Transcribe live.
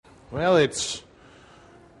Well, it's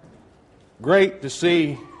great to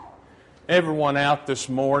see everyone out this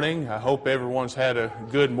morning. I hope everyone's had a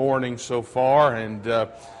good morning so far, and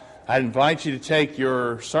I invite you to take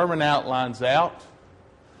your sermon outlines out.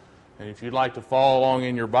 And if you'd like to follow along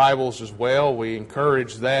in your Bibles as well, we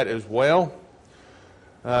encourage that as well.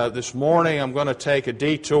 This morning I'm going to take a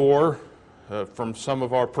detour from some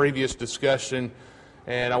of our previous discussion,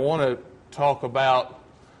 and I want to talk about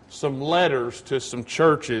some letters to some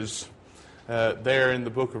churches there in the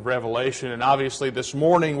book of Revelation. And obviously this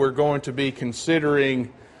morning we're going to be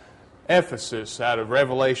considering Ephesus out of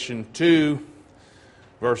Revelation 2,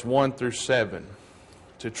 verse 1 through 7.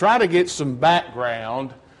 To try to get some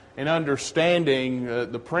background and understanding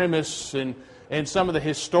the premise and some of the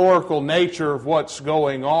historical nature of what's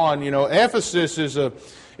going on. You know, Ephesus is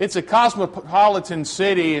a cosmopolitan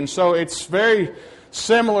city, and so it's very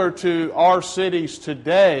similar to our cities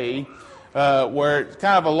today, where it's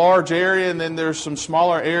kind of a large area and then there's some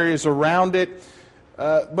smaller areas around it.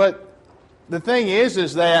 But the thing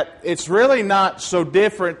is that it's really not so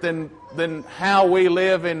different than how we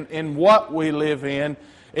live in what we live in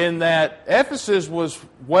that Ephesus was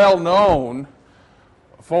well known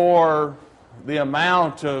for the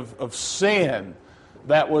amount of sin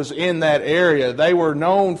that was in that area. They were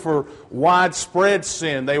known for widespread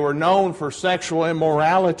sin. They were known for sexual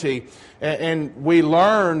immorality. And we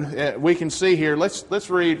learn, we can see here, let's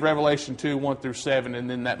read Revelation 2, 1 through 7, and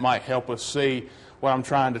then that might help us see what I'm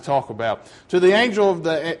trying to talk about. To the angel of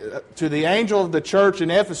the church in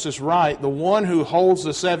Ephesus write, the one who holds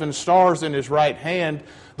the 7 stars in his right hand,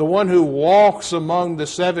 the one who walks among the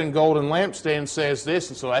 7 golden lampstands says this,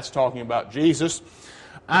 and so that's talking about Jesus.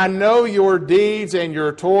 I know your deeds and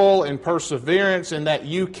your toil and perseverance, and that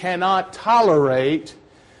you cannot tolerate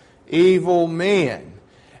evil men.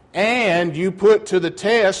 And you put to the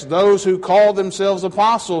test those who call themselves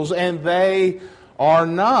apostles, and they are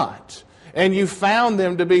not. And you found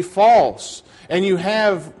them to be false. And you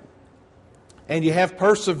have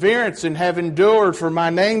perseverance and have endured for my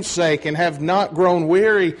name's sake and have not grown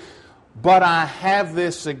weary. But I have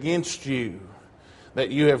this against you,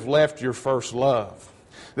 that you have left your first love.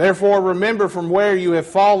 Therefore, remember from where you have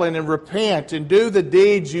fallen and repent and do the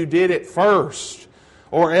deeds you did at first.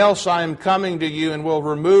 Or else I am coming to you and will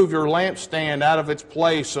remove your lampstand out of its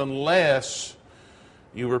place unless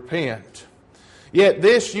you repent. Yet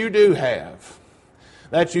this you do have,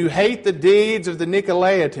 that you hate the deeds of the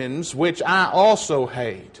Nicolaitans, which I also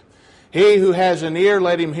hate. He who has an ear,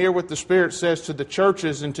 let him hear what the Spirit says to the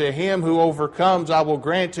churches, and to him who overcomes I will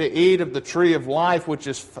grant to eat of the tree of life, which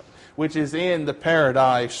is in the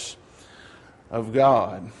paradise of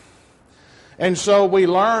God. And so we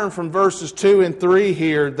learn from verses 2 and 3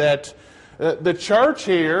 here that the church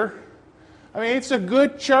here, it's a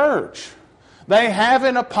good church. They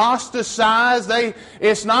haven't apostatized.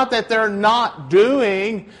 It's not that they're not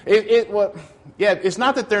doing it's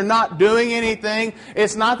not that they're not doing anything.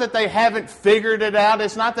 It's not that they haven't figured it out.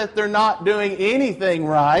 It's not that they're not doing anything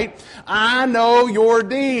right. I know your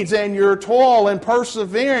deeds and your toil and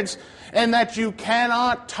perseverance, and that you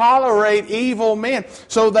cannot tolerate evil men.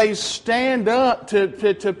 So they stand up to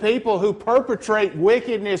people who perpetrate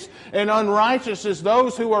wickedness and unrighteousness,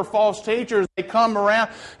 those who are false teachers. They come around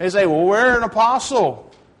and say, well, we're an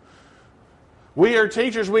apostle. We are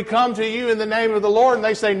teachers. We come to you in the name of the Lord. And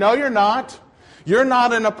they say, no, you're not. You're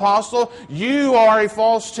not an apostle. You are a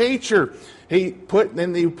false teacher. You put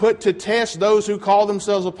to test those who call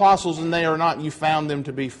themselves apostles, and they are not. You found them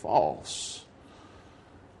to be false.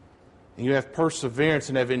 You have perseverance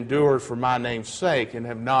and have endured for my name's sake and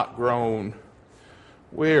have not grown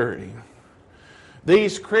weary.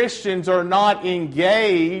 These Christians are not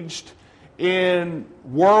engaged in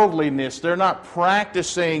worldliness. They're not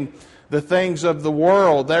practicing the things of the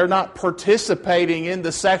world. They're not participating in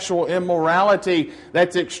the sexual immorality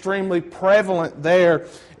that's extremely prevalent there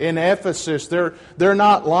in Ephesus. They're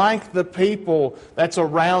not like the people that's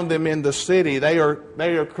around them in the city. They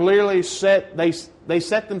are clearly set. They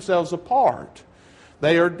set themselves apart.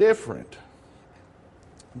 They are different.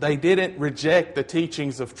 They didn't reject the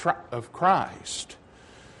teachings of Christ.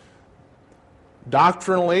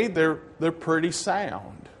 Doctrinally, they're pretty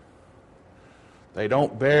sound. They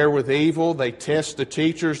don't bear with evil. They test the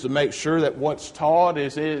teachers to make sure that what's taught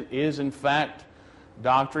is in fact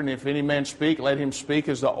doctrine. If any man speak, let him speak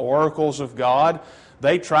as the oracles of God.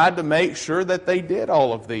 They tried to make sure that they did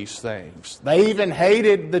all of these things. They even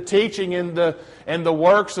hated the teaching and the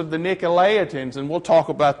works of the Nicolaitans, and we'll talk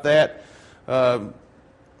about that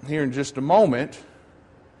here in just a moment.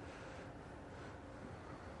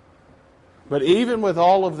 But even with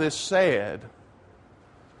all of this said,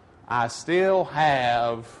 I still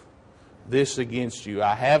have this against you.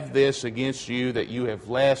 I have this against you, that you have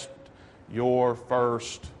left your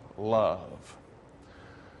first love.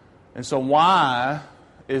 And so why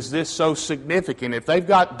is this so significant? If they've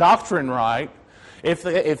got doctrine right, if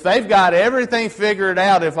they've got everything figured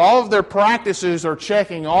out, if all of their practices are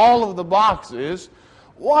checking all of the boxes,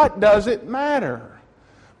 what does it matter?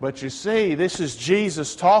 But you see, this is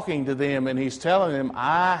Jesus talking to them, and He's telling them,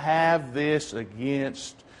 I have this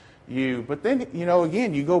against you. But then,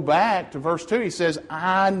 again, you go back to verse 2, He says,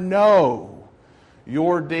 I know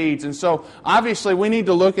your deeds. And so, obviously, we need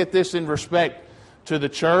to look at this in respect to the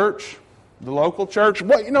church, the local church.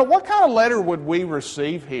 What kind of letter would we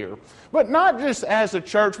receive here? But not just as a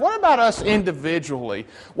church. What about us individually?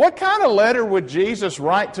 What kind of letter would Jesus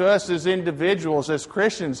write to us as individuals, as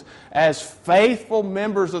Christians, as faithful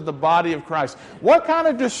members of the body of Christ? What kind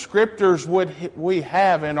of descriptors would we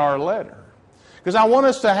have in our letter? Because I want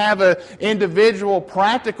us to have an individual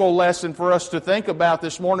practical lesson for us to think about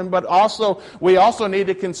this morning, but we also need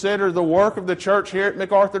to consider the work of the church here at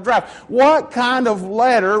MacArthur Drive. What kind of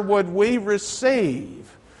letter would we receive?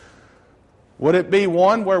 Would it be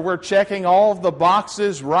one where we're checking all of the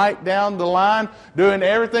boxes right down the line, doing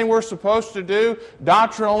everything we're supposed to do?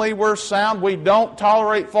 Doctrinally, we're sound. We don't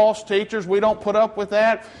tolerate false teachers. We don't put up with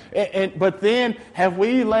that. But then, have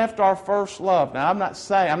we left our first love? Now, I'm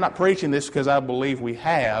not preaching this because I believe we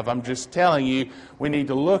have. I'm just telling you we need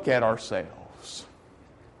to look at ourselves.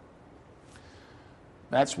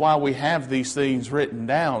 That's why we have these things written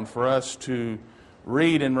down, for us to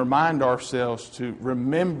read and remind ourselves to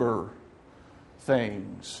remember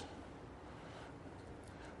things.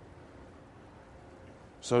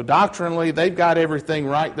 So doctrinally, they've got everything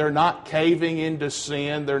right. They're not caving into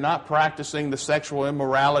sin. They're not practicing the sexual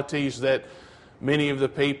immoralities that many of the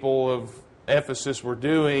people of Ephesus were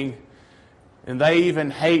doing. And they even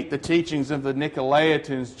hate the teachings of the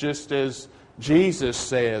Nicolaitans, just as Jesus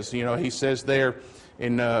says. He says there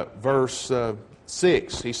in verse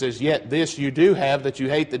 6, He says, yet this you do have, that you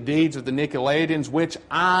hate the deeds of the Nicolaitans, which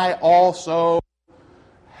I also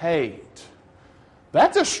hate.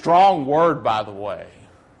 That's a strong word, by the way.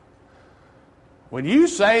 When you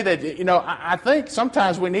say that, I think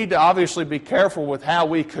sometimes we need to obviously be careful with how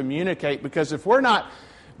we communicate, because if we're not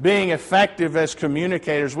being effective as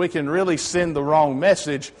communicators, we can really send the wrong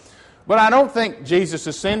message. But I don't think Jesus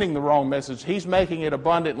is sending the wrong message. He's making it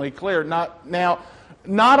abundantly clear.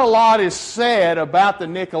 Not a lot is said about the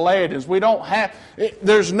Nicolaitans.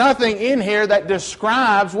 There's nothing in here that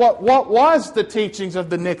describes what was the teachings of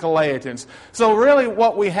the Nicolaitans. So really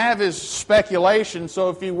what we have is speculation. So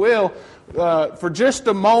if you will, for just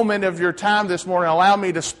a moment of your time this morning, allow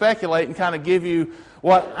me to speculate and kind of give you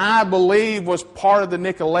what I believe was part of the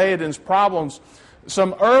Nicolaitans' problems.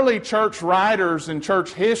 Some early church writers in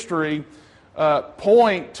church history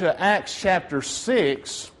point to Acts chapter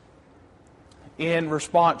 6 in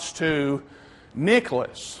response to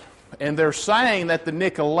Nicholas. And they're saying that the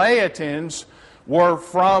Nicolaitans were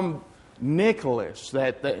from Nicholas.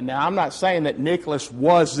 Now, I'm not saying that Nicholas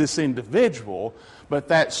was this individual, but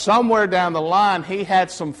that somewhere down the line he had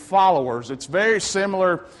some followers. It's very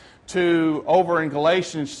similar to over in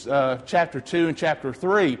Galatians chapter 2 and chapter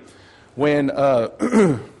 3, when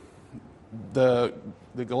the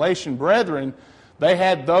Galatian brethren, they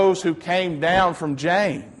had those who came down from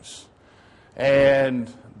James.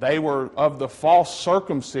 And they were of the false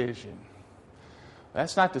circumcision.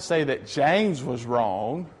 That's not to say that James was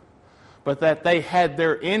wrong, but that they had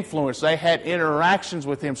their influence. They had interactions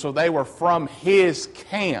with him, so they were from his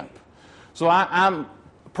camp. So I'm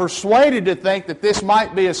persuaded to think that this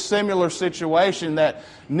might be a similar situation, that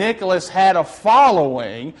Nicholas had a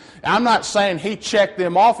following. I'm not saying he checked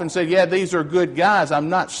them off and said, yeah, these are good guys. I'm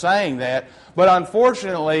not saying that. But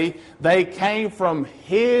unfortunately, they came from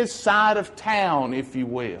his side of town, if you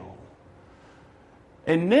will.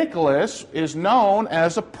 And Nicholas is known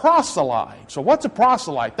as a proselyte. So what's a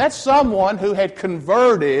proselyte? That's someone who had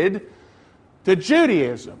converted to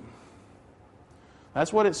Judaism.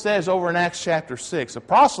 That's what it says over in Acts chapter 6. A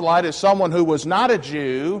proselyte is someone who was not a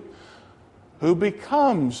Jew who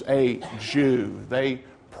becomes a Jew. They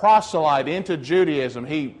proselyte into Judaism.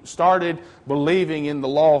 He started believing in the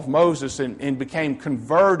law of Moses and became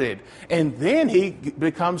converted. And then he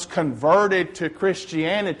becomes converted to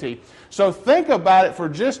Christianity. So think about it for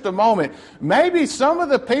just a moment. Maybe some of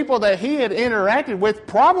the people that he had interacted with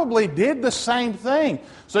probably did the same thing.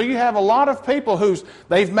 So you have a lot of people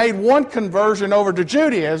they've made one conversion over to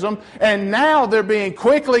Judaism, and now they're being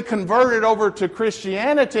quickly converted over to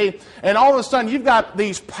Christianity, and all of a sudden you've got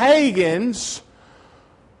these pagans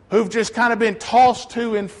who've just kind of been tossed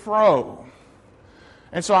to and fro.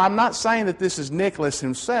 And so I'm not saying that this is Nicholas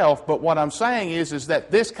himself, but what I'm saying is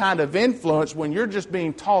that this kind of influence, when you're just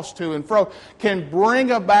being tossed to and fro, can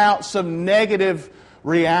bring about some negative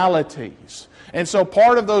realities. And so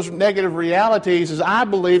part of those negative realities is I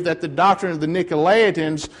believe that the doctrine of the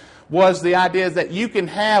Nicolaitans was the idea that you can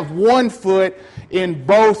have one foot in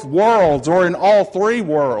both worlds or in all three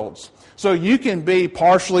worlds. So you can be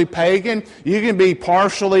partially pagan, you can be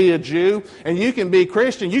partially a Jew, and you can be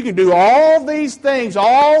Christian. You can do all these things,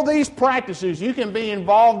 all these practices. You can be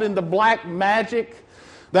involved in the black magic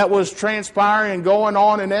that was transpiring and going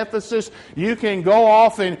on in Ephesus. You can go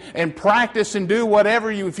off and practice and do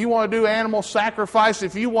whatever if you want to do animal sacrifice,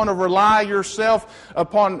 if you want to rely yourself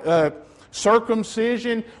upon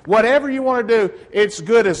circumcision, whatever you want to do, it's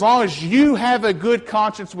good. As long as you have a good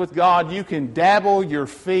conscience with God, you can dabble your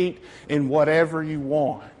feet in whatever you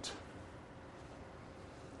want.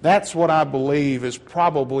 That's what I believe is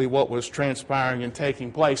probably what was transpiring and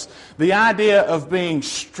taking place. The idea of being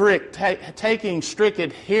strict, taking strict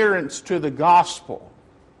adherence to the gospel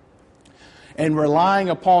and relying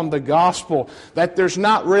upon the gospel, that there's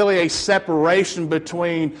not really a separation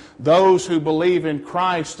between those who believe in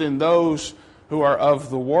Christ and those who are of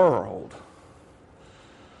the world.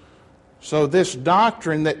 So this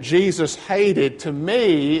doctrine that Jesus hated, to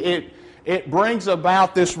me, it brings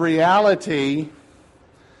about this reality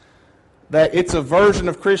that it's a version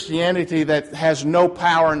of Christianity that has no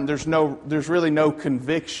power and there's really no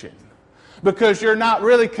conviction. Because you're not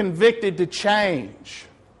really convicted to change.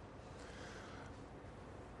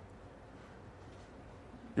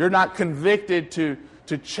 You're not convicted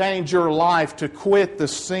to change your life, to quit the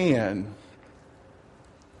sin.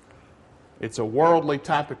 It's a worldly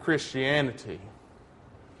type of Christianity.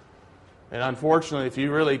 And unfortunately, if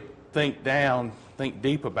you really think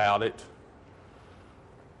deep about it,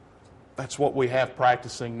 that's what we have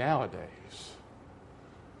practicing nowadays.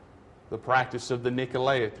 The practice of the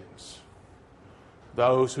Nicolaitans.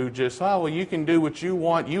 Those who just, you can do what you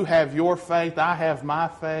want. You have your faith, I have my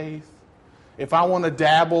faith. If I want to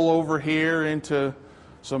dabble over here into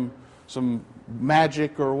some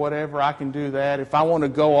magic or whatever, I can do that. If I want to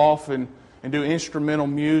go off and do instrumental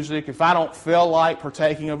music, if I don't feel like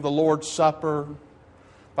partaking of the Lord's Supper,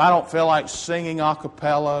 if I don't feel like singing a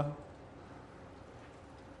cappella,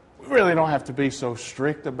 we really don't have to be so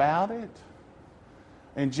strict about it.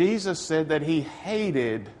 And Jesus said that He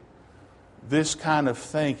hated this kind of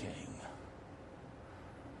thinking.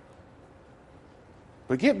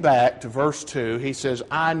 But get back to verse 2. He says,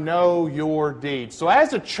 I know your deeds. So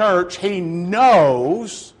as a church, He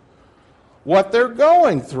knows what they're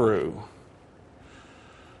going through.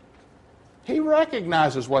 He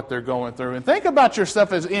recognizes what they're going through. And think about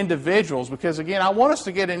yourself as individuals, because again, I want us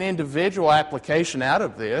to get an individual application out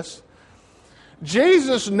of this.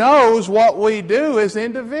 Jesus knows what we do as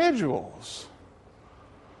individuals.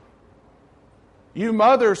 You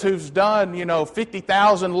mothers who's done,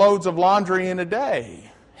 50,000 loads of laundry in a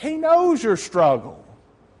day, He knows your struggle.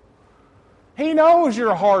 He knows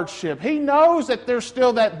your hardship. He knows that there's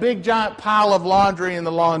still that big giant pile of laundry in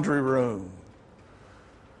the laundry room.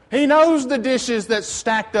 He knows the dishes that's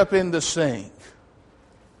stacked up in the sink.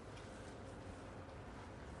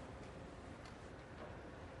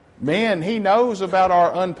 Men, He knows about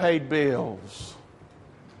our unpaid bills.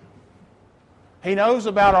 He knows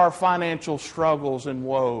about our financial struggles and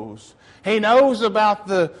woes. He knows about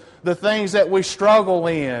the things that we struggle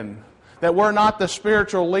in, that we're not the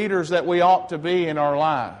spiritual leaders that we ought to be in our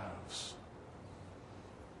lives.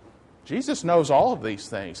 Jesus knows all of these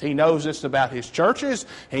things. He knows this about His churches.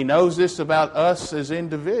 He knows this about us as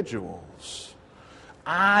individuals.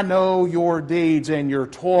 I know your deeds and your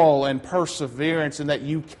toil and perseverance, and that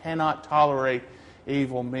you cannot tolerate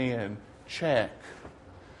evil men. Check.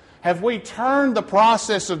 Have we turned the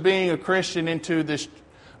process of being a Christian into this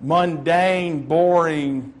mundane,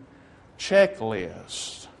 boring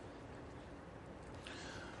checklist?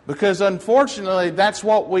 Because unfortunately, that's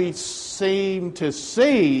what we seem to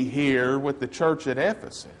see here with the church at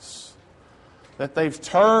Ephesus. That they've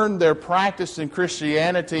turned their practice in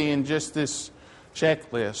Christianity in just this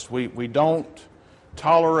checklist. We don't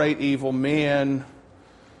tolerate evil men.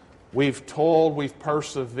 We've toiled, we've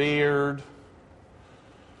persevered.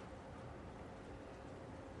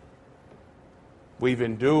 We've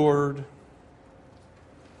endured.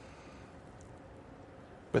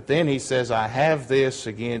 But then he says, I have this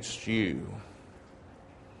against you,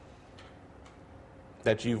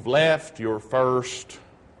 that you've left your first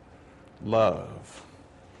love.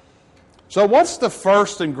 So what's the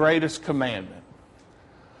first and greatest commandment?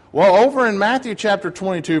 Well, over in Matthew chapter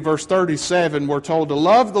 22, verse 37, we're told to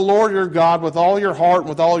love the Lord your God with all your heart,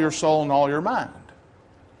 with all your soul, and all your mind.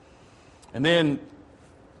 And then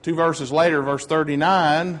 2 verses later, verse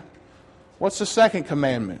 39, what's the second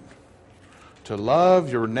commandment? To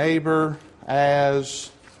love your neighbor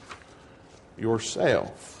as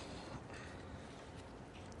yourself.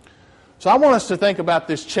 So I want us to think about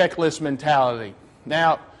this checklist mentality.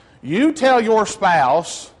 Now, you tell your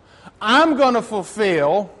spouse, I'm going to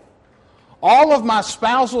fulfill all of my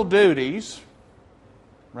spousal duties,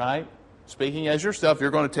 right? Speaking as yourself,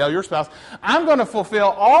 you're going to tell your spouse, I'm going to fulfill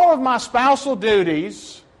all of my spousal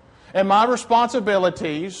duties and my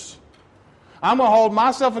responsibilities. I'm going to hold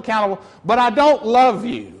myself accountable, but I don't love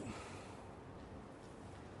you.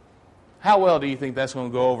 How well do you think that's going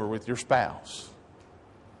to go over with your spouse?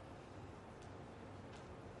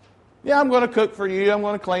 Yeah, I'm going to cook for you. I'm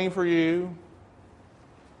going to clean for you.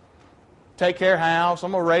 Take care of the house.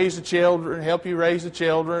 I'm going to raise the children, help you raise the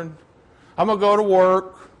children. I'm going to go to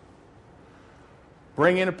work,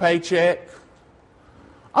 bring in a paycheck.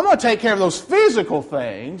 I'm going to take care of those physical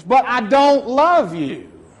things, but I don't love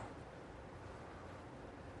you.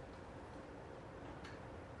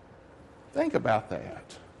 Think about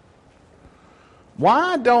that.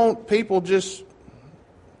 Why don't people just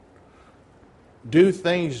do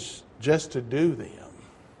things just to do them?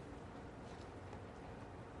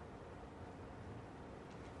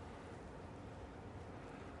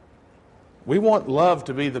 We want love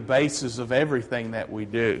to be the basis of everything that we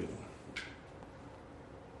do.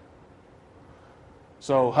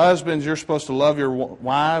 So husbands, you're supposed to love your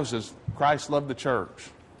wives as Christ loved the church.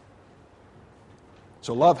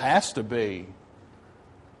 So love has to be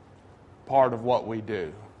part of what we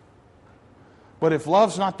do. But if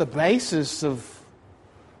love's not the basis of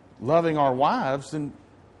loving our wives, then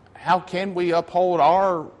how can we uphold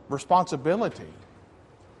our responsibility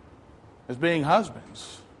as being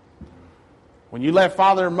husbands? When you left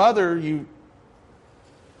father and mother,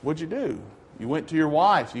 what'd you do? You went to your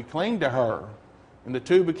wife, you clinged to her, and the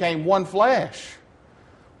two became one flesh.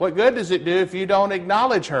 What good does it do if you don't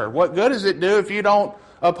acknowledge her? What good does it do if you don't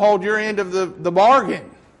uphold your end of the bargain?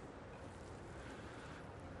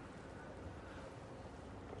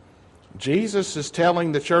 Jesus is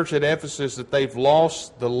telling the church at Ephesus that they've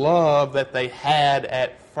lost the love that they had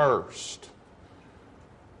at first.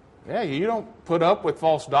 Yeah, you don't put up with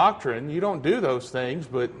false doctrine. You don't do those things,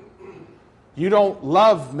 but you don't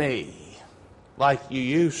love me like you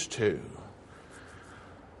used to.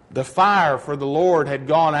 The fire for the Lord had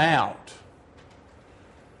gone out.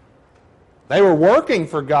 They were working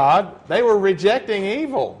for God. They were rejecting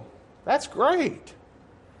evil. That's great.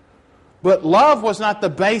 But love was not the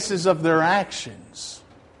basis of their actions.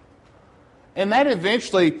 And that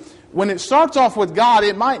eventually, when it starts off with God,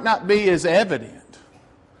 it might not be as evident.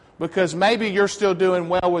 Because maybe you're still doing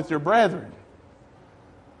well with your brethren.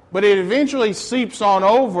 But it eventually seeps on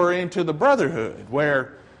over into the brotherhood,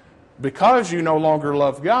 where because you no longer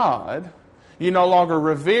love God, you no longer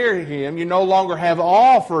revere Him, you no longer have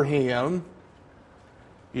awe for Him,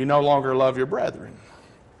 you no longer love your brethren.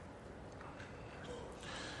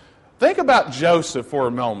 Think about Joseph for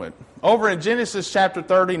a moment. Over in Genesis chapter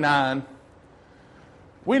 39,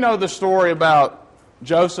 we know the story about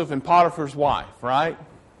Joseph and Potiphar's wife, right?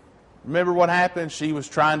 Remember what happened? She was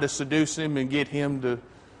trying to seduce him and get him to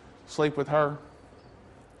sleep with her.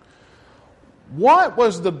 What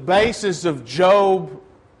was the basis of Job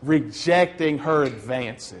rejecting her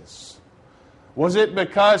advances? Was it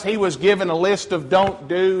because he was given a list of don't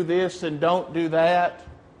do this and don't do that?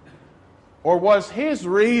 Or was his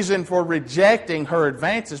reason for rejecting her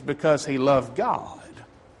advances because he loved God?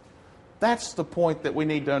 That's the point that we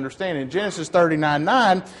need to understand. In Genesis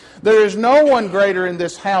 39:9, there is no one greater in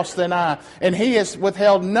this house than I, and he has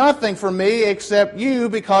withheld nothing from me except you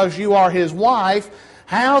because you are his wife.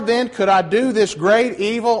 How then could I do this great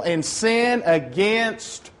evil and sin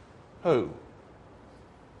against who?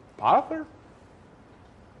 Potiphar?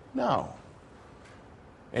 No.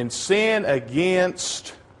 And sin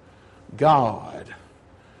against God.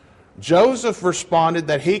 Joseph responded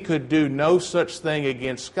that he could do no such thing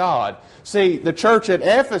against God. See, the church at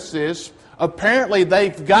Ephesus, apparently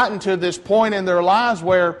they've gotten to this point in their lives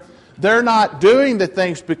where they're not doing the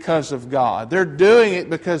things because of God. They're doing it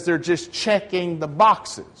because they're just checking the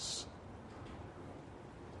boxes.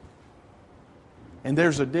 And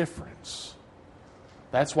there's a difference.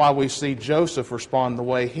 That's why we see Joseph respond the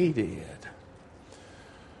way he did.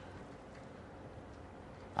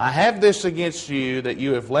 I have this against you, that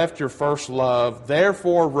you have left your first love.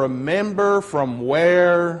 Therefore, remember from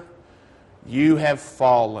where you have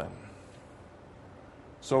fallen.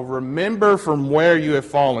 So remember from where you have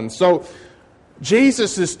fallen. So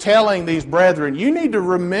Jesus is telling these brethren, you need to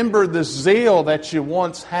remember the zeal that you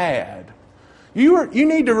once had. You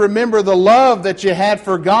need to remember the love that you had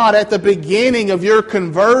for God at the beginning of your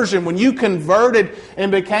conversion. When you converted and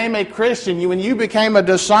became a Christian, when you became a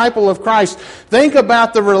disciple of Christ, think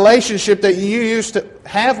about the relationship that you used to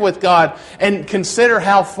have with God and consider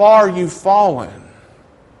how far you've fallen.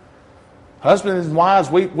 Husbands and wives,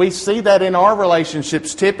 we see that in our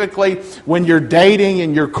relationships. Typically, when you're dating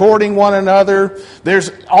and you're courting one another, there's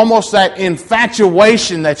almost that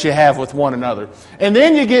infatuation that you have with one another. And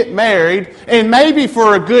then you get married, and maybe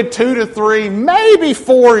for a good 2 to 3, maybe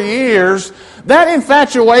 4 years, that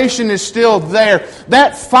infatuation is still there.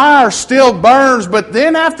 That fire still burns, but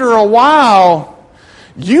then after a while,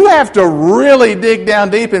 you have to really dig down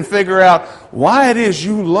deep and figure out why it is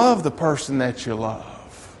you love the person that you love.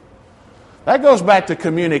 That goes back to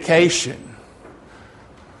communication.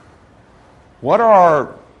 What are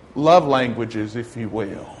our love languages, if you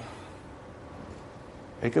will?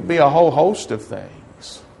 It could be a whole host of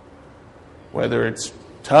things. Whether it's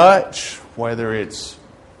touch, whether it's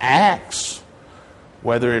acts,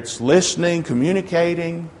 whether it's listening,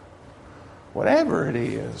 communicating, whatever it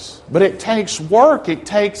is. But it takes work, it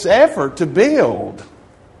takes effort to build.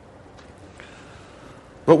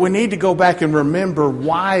 But we need to go back and remember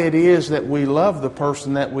why it is that we love the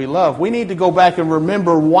person that we love. We need to go back and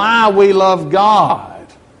remember why we love God.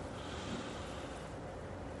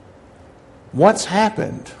 What's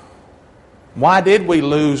happened? Why did we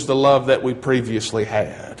lose the love that we previously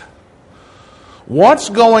had? What's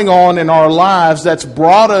going on in our lives that's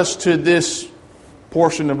brought us to this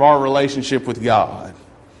portion of our relationship with God?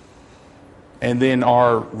 And then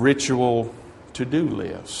our ritual to-do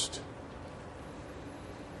list.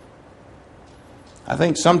 I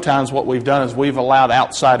think sometimes what we've done is we've allowed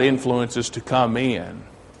outside influences to come in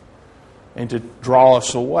and to draw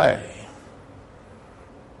us away.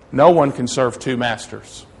 No one can serve two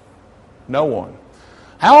masters. No one.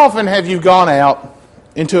 How often have you gone out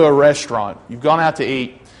into a restaurant? You've gone out to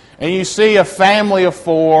eat, and you see a family of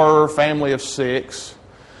 4 or family of 6.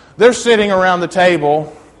 They're sitting around the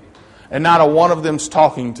table, and not a one of them's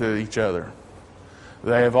talking to each other.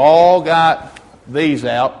 They have all got these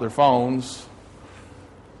out, their phones,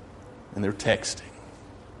 and they're texting.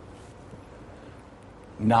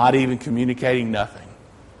 Not even communicating, nothing.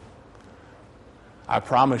 I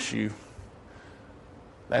promise you,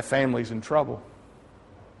 that family's in trouble.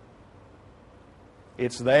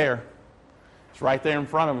 It's there. It's right there in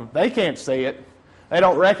front of them. They can't see it. They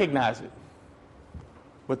don't recognize it.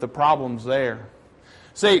 But the problem's there.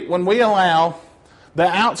 See, when we allow the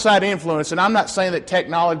outside influence, and I'm not saying that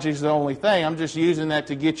technology is the only thing, I'm just using that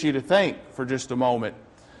to get you to think for just a moment.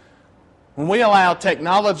 When we allow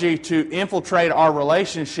technology to infiltrate our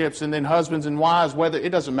relationships, and then husbands and wives, whether it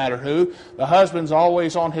doesn't matter who, the husband's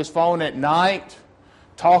always on his phone at night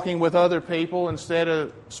talking with other people instead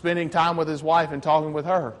of spending time with his wife and talking with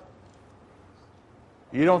her.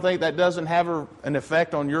 You don't think that doesn't have an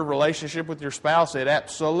effect on your relationship with your spouse? It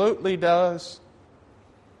absolutely does.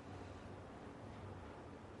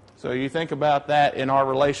 So you think about that in our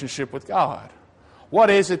relationship with God. What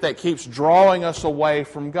is it that keeps drawing us away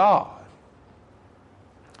from God?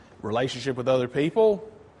 Relationship with other people,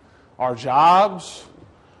 our jobs,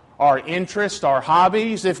 our interests, our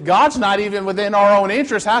hobbies. If God's not even within our own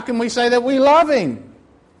interests, how can we say that we love Him?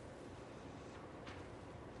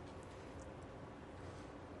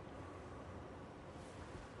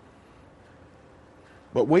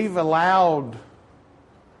 But we've allowed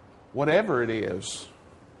whatever it is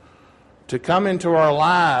to come into our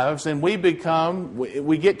lives, and we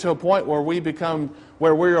get to a point where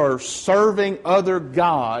we are serving other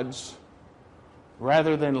gods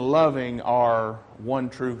rather than loving our one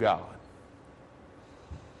true God.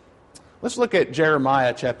 Let's look at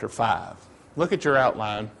Jeremiah chapter 5. Look at your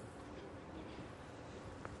outline.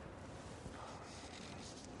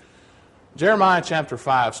 Jeremiah chapter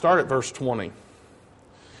 5, start at verse 20.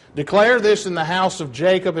 Declare this in the house of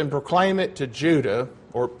Jacob and proclaim it to Judah,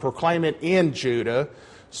 or proclaim it in Judah,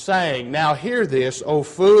 saying, Now hear this, O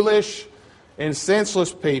foolish and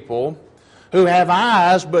senseless people, who have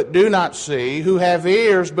eyes but do not see, who have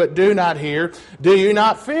ears but do not hear. Do you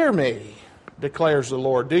not fear me, declares the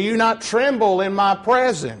Lord? Do you not tremble in my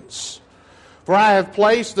presence? For I have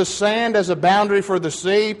placed the sand as a boundary for the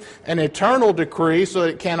sea, an eternal decree so that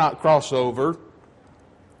it cannot cross over.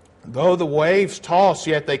 Though the waves toss,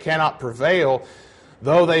 yet they cannot prevail.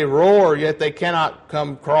 Though they roar, yet they cannot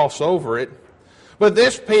cross over it. But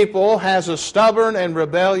this people has a stubborn and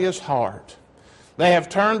rebellious heart. They have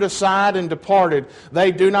turned aside and departed.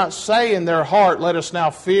 They do not say in their heart, Let us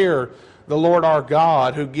now fear the Lord our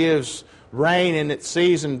God, who gives rain in its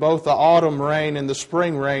season, both the autumn rain and the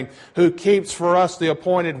spring rain, who keeps for us the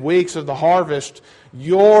appointed weeks of the harvest.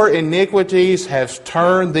 Your iniquities have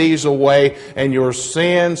turned these away, and your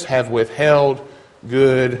sins have withheld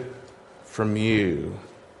good from you.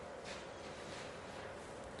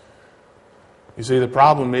 You see, the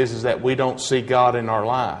problem is that we don't see God in our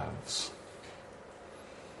lives.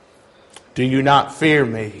 Do you not fear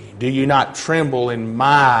me? Do you not tremble in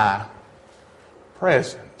my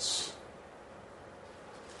presence?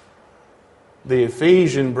 The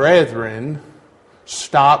Ephesian brethren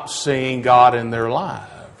stopped seeing God in their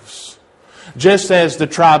lives. Just as the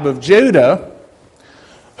tribe of Judah,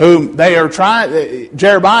 whom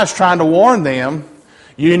Jeremiah is trying to warn them,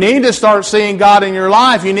 you need to start seeing God in your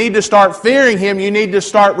life. You need to start fearing Him. You need to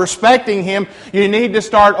start respecting Him. You need to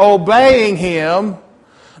start obeying Him.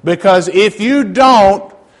 Because if you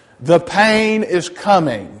don't, the pain is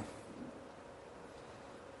coming.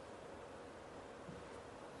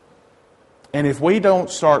 And if we don't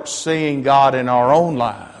start seeing God in our own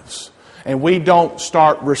lives, and we don't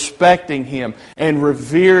start respecting Him and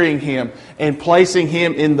revering Him and placing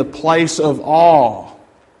Him in the place of awe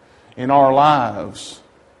in our lives,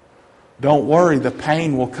 don't worry, the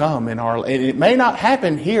pain will come in our life. It may not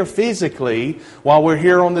happen here physically while we're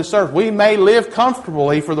here on this earth. We may live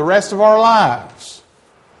comfortably for the rest of our lives,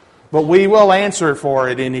 but we will answer for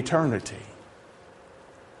it in eternity.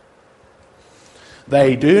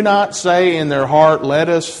 They do not say in their heart, let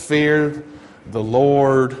us fear the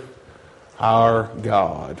Lord our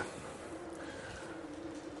God.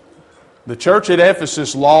 The church at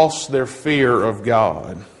Ephesus lost their fear of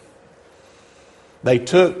God. They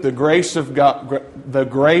took the grace of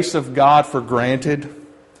God for granted,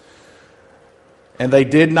 and they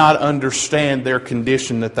did not understand their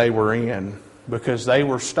condition that they were in because they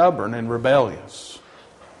were stubborn and rebellious.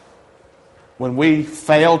 When we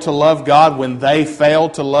failed to love God, when they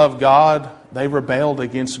failed to love God, they rebelled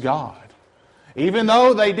against God. Even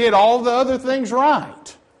though they did all the other things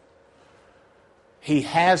right, He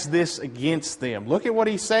has this against them. Look at what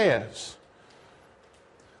He says.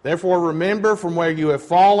 Therefore remember from where you have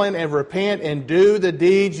fallen and repent and do the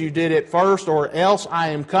deeds you did at first, or else I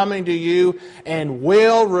am coming to you and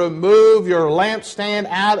will remove your lampstand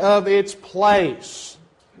out of its place.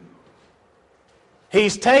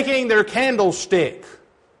 He's taking their candlestick.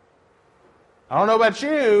 I don't know about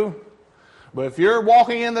you, but if you're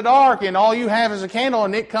walking in the dark and all you have is a candle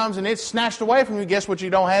and it comes and it's snatched away from you, guess what you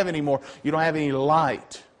don't have anymore? You don't have any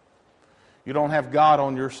light. You don't have God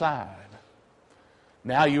on your side.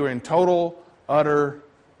 Now you are in total, utter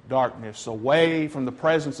darkness, away from the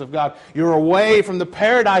presence of God. You're away from the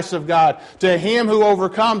paradise of God. To him who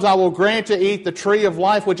overcomes, I will grant to eat the tree of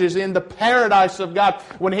life, which is in the paradise of God.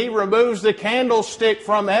 When He removes the candlestick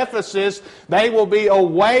from Ephesus, they will be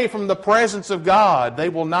away from the presence of God. They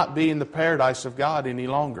will not be in the paradise of God any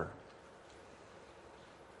longer.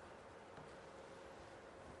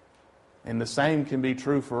 And the same can be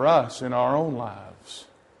true for us in our own lives.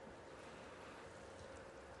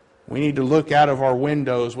 We need to look out of our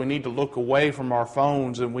windows. We need to look away from our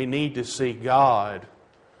phones, and we need to see God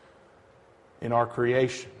in our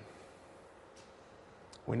creation.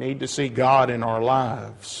 We need to see God in our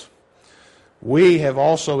lives. We have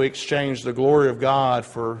also exchanged the glory of God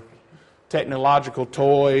for technological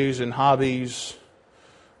toys and hobbies.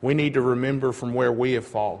 We need to remember from where we have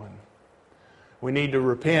fallen. We need to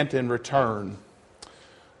repent and return.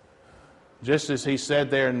 Just as He said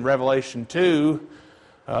there in Revelation 2,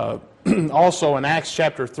 also in Acts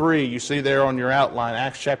chapter 3, you see there on your outline,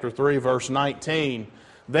 Acts chapter 3, verse 19.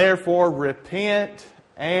 Therefore, repent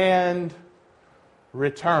and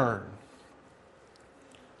return.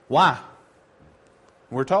 Why?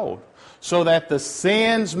 We're told. So that the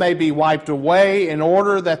sins may be wiped away, in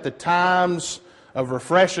order that the times of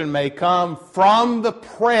refreshing may come from the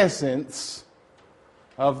presence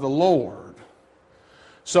of the Lord.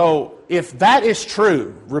 So, if that is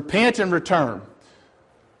true, repent and return,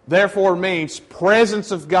 therefore means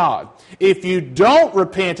presence of God. If you don't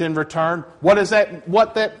repent and return, what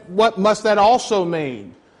must that also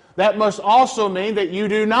mean? That must also mean that you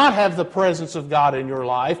do not have the presence of God in your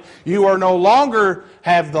life. You are no longer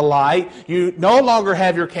have the light. You no longer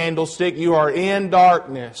have your candlestick. You are in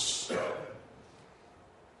darkness.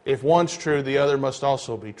 If one's true, the other must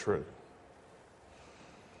also be true.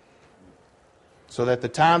 So that the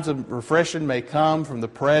times of refreshing may come from the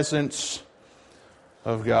presence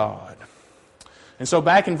of God. And so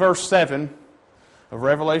back in verse 7 of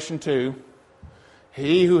Revelation 2,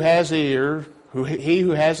 he who has an ear,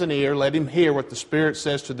 let him hear what the Spirit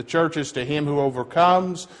says to the churches. To him who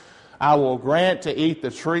overcomes, I will grant to eat the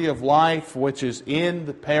tree of life which is in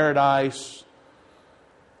the paradise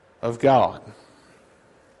of God.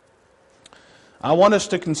 I want us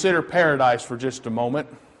to consider paradise for just a moment.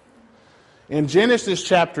 In Genesis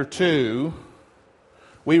chapter 2,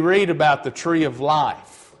 we read about the tree of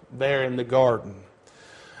life there in the garden.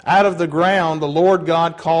 Out of the ground the Lord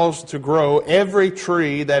God caused to grow every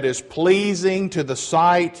tree that is pleasing to the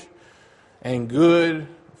sight and good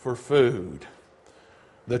for food.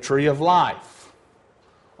 The tree of life,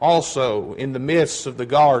 also in the midst of the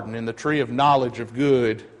garden, in the tree of knowledge of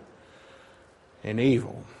good and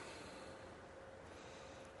evil.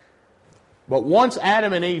 But once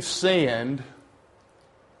Adam and Eve sinned,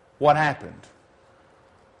 what happened?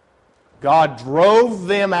 God drove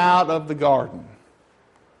them out of the garden.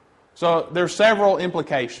 So there are several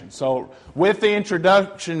implications. So with the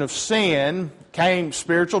introduction of sin came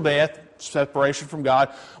spiritual death, separation from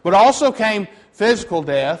God, but also came physical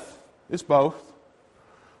death. It's both.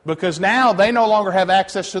 Because now they no longer have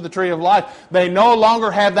access to the tree of life. They no longer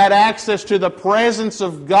have that access to the presence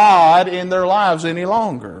of God in their lives any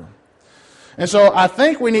longer. And so I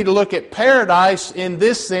think we need to look at paradise in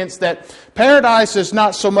this sense, that paradise is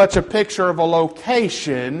not so much a picture of a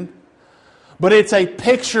location, but it's a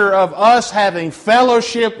picture of us having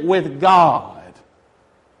fellowship with God.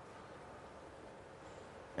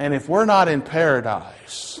 And if we're not in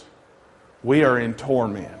paradise, we are in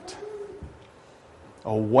torment,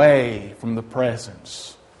 away from the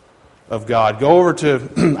presence of God. Go over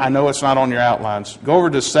to, I know it's not on your outlines, go over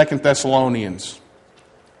to 2 Thessalonians.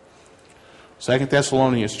 2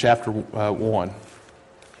 Thessalonians chapter 1.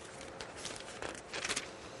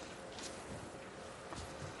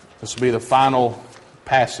 This will be the final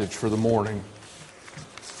passage for the morning.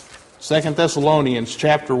 2 Thessalonians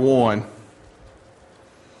chapter 1.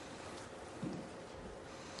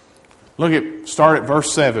 Start at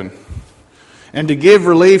verse 7. And to give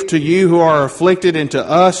relief to you who are afflicted, and to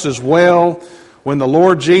us as well, when the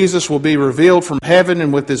Lord Jesus will be revealed from heaven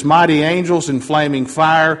and with His mighty angels in flaming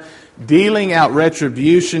fire, dealing out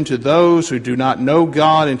retribution to those who do not know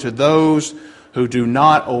God and to those who do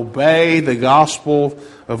not obey the gospel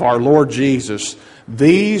of our Lord Jesus.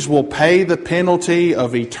 These will pay the penalty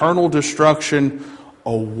of eternal destruction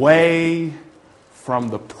away from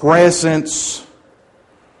the presence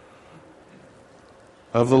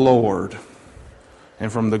of the Lord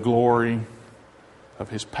and from the glory of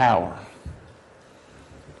His power.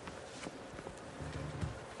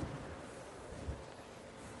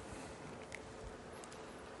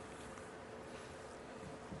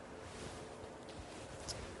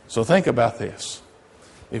 So think about this.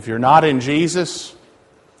 If you're not in Jesus,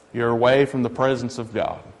 you're away from the presence of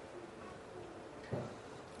God.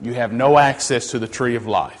 You have no access to the tree of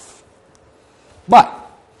life. But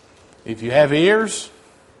if you have ears,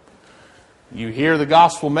 you hear the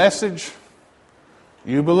gospel message,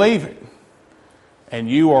 you believe it, and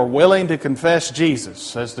you are willing to confess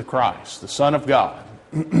Jesus as the Christ, the Son of God.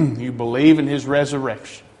 You believe in His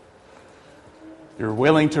resurrection. You're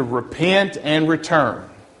willing to repent and return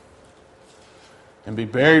and be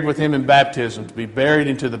buried with Him in baptism, to be buried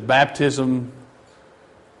into the baptism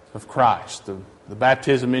of Christ, the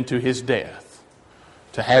baptism into His death,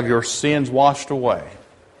 to have your sins washed away.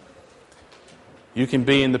 You can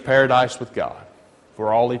be in the paradise with God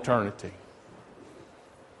for all eternity.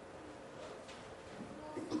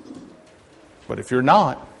 But if you're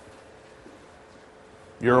not,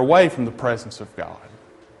 you're away from the presence of God.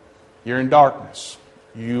 You're in darkness.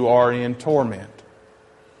 You are in torment.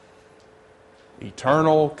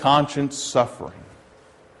 Eternal conscience suffering.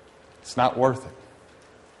 It's not worth it.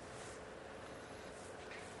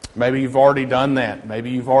 Maybe you've already done that. Maybe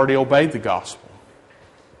you've already obeyed the gospel.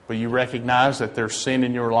 But you recognize that there's sin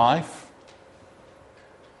in your life.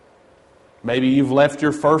 Maybe you've left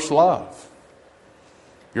your first love.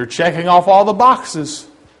 You're checking off all the boxes.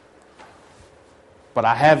 But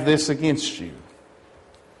I have this against you.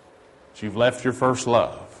 That you've left your first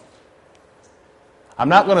love. I'm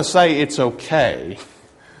not going to say it's okay,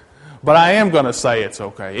 but I am going to say it's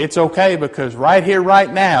okay. It's okay because right here,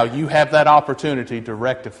 right now, you have that opportunity to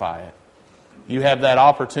rectify it. You have that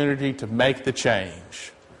opportunity to make the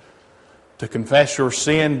change, to confess your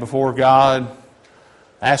sin before God,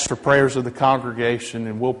 ask for prayers of the congregation,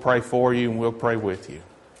 and we'll pray for you and we'll pray with you.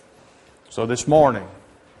 So this morning,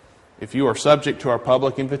 if you are subject to our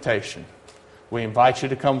public invitation, we invite you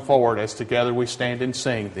to come forward as together we stand and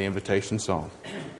sing the invitation song.